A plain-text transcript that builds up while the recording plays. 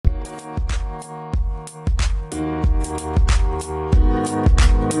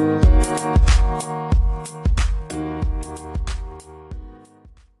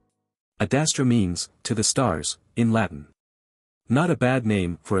Adastra means, to the stars, in Latin. Not a bad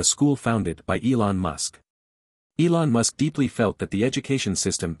name for a school founded by Elon Musk. Elon Musk deeply felt that the education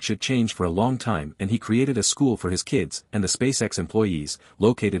system should change for a long time, and he created a school for his kids and the SpaceX employees,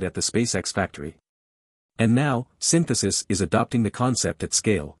 located at the SpaceX factory. And now, Synthesis is adopting the concept at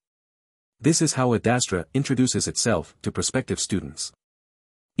scale. This is how Adastra introduces itself to prospective students.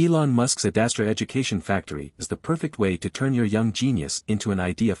 Elon Musk's Adastra Education Factory is the perfect way to turn your young genius into an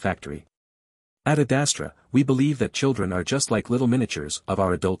idea factory. At Adastra, we believe that children are just like little miniatures of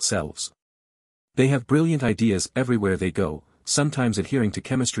our adult selves. They have brilliant ideas everywhere they go, sometimes adhering to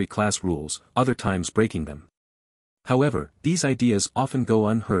chemistry class rules, other times breaking them. However, these ideas often go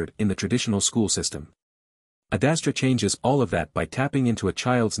unheard in the traditional school system. Adastra changes all of that by tapping into a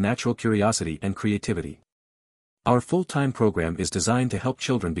child's natural curiosity and creativity. Our full-time program is designed to help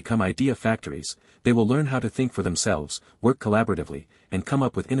children become idea factories. They will learn how to think for themselves, work collaboratively, and come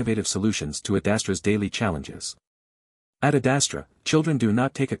up with innovative solutions to Adastra's daily challenges. At Adastra, children do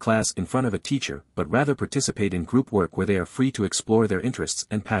not take a class in front of a teacher but rather participate in group work where they are free to explore their interests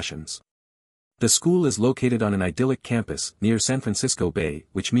and passions. The school is located on an idyllic campus near San Francisco Bay,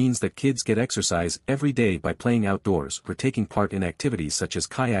 which means that kids get exercise every day by playing outdoors or taking part in activities such as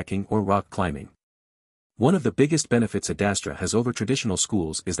kayaking or rock climbing. One of the biggest benefits Adastra has over traditional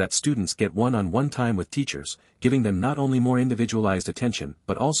schools is that students get one-on-one time with teachers, giving them not only more individualized attention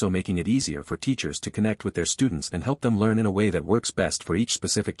but also making it easier for teachers to connect with their students and help them learn in a way that works best for each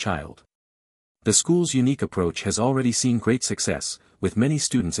specific child. The school's unique approach has already seen great success, with many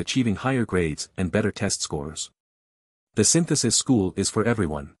students achieving higher grades and better test scores. The Synthesis School is for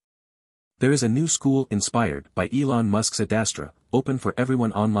everyone. There is a new school inspired by Elon Musk's Adastra, open for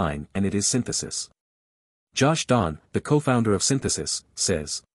everyone online, and it is Synthesis. Josh Don, the co-founder of Synthesis,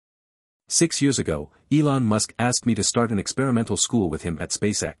 says, 6 years ago, Elon Musk asked me to start an experimental school with him at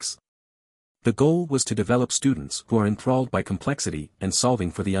SpaceX. The goal was to develop students who are enthralled by complexity and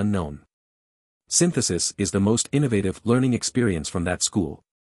solving for the unknown. Synthesis is the most innovative learning experience from that school.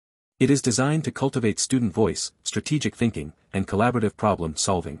 It is designed to cultivate student voice, strategic thinking, and collaborative problem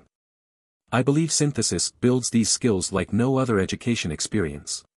solving. I believe Synthesis builds these skills like no other education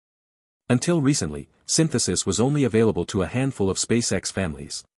experience. Until recently, Synthesis was only available to a handful of SpaceX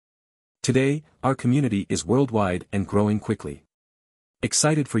families. Today, our community is worldwide and growing quickly.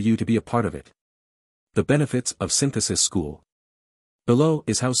 Excited for you to be a part of it. The benefits of Synthesis School. Below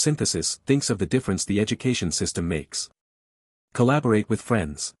is how Synthesis thinks of the difference the education system makes. Collaborate with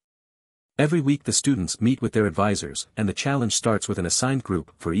friends. Every week the students meet with their advisors, and the challenge starts with an assigned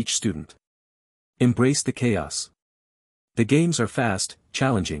group for each student. Embrace the chaos. The games are fast,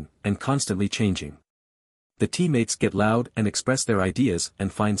 challenging, and constantly changing. The teammates get loud and express their ideas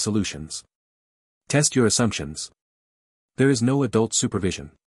and find solutions. Test your assumptions. There is no adult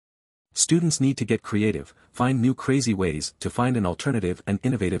supervision. Students need to get creative, find new crazy ways to find an alternative and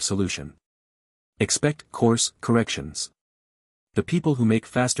innovative solution. Expect course corrections. The people who make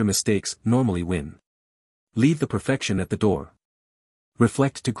faster mistakes normally win. Leave the perfection at the door.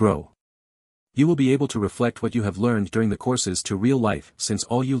 Reflect to grow. You will be able to reflect what you have learned during the courses to real life, since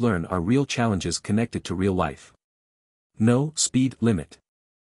all you learn are real challenges connected to real life. No speed limit.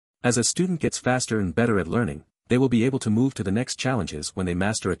 As a student gets faster and better at learning, they will be able to move to the next challenges when they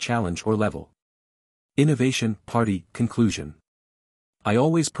master a challenge or level. Innovation Party Conclusion. I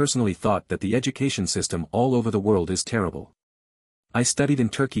always personally thought that the education system all over the world is terrible. I studied in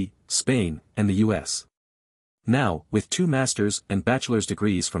Turkey, Spain, and the US. Now, with 2 master's and bachelor's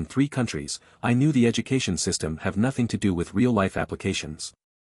degrees from 3 countries, I knew the education system have nothing to do with real-life applications.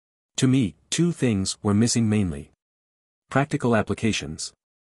 To me, 2 things were missing mainly. Practical applications.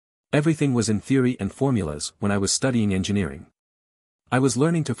 Everything was in theory and formulas when I was studying engineering. I was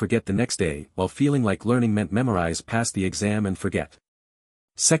learning to forget the next day while feeling like learning meant memorize past the exam and forget.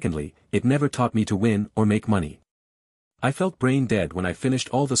 Secondly, it never taught me to win or make money. I felt brain dead when I finished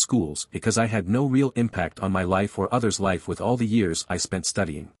all the schools because I had no real impact on my life or others' life with all the years I spent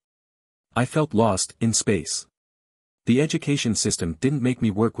studying. I felt lost in space. The education system didn't make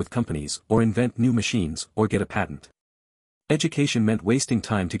me work with companies or invent new machines or get a patent. Education meant wasting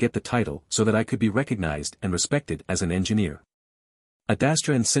time to get the title so that I could be recognized and respected as an engineer.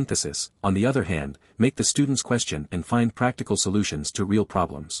 Adastra and Synthesis, on the other hand, make the students question and find practical solutions to real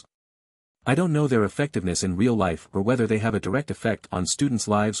problems. I don't know their effectiveness in real life or whether they have a direct effect on students'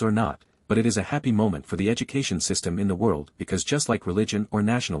 lives or not, but it is a happy moment for the education system in the world because just like religion or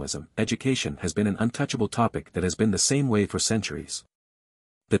nationalism, education has been an untouchable topic that has been the same way for centuries.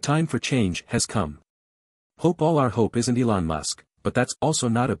 The time for change has come. Hope all our hope isn't Elon Musk, but that's also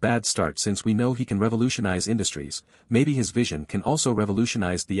not a bad start since we know he can revolutionize industries. Maybe his vision can also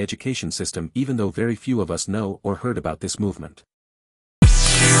revolutionize the education system even though very few of us know or heard about this movement.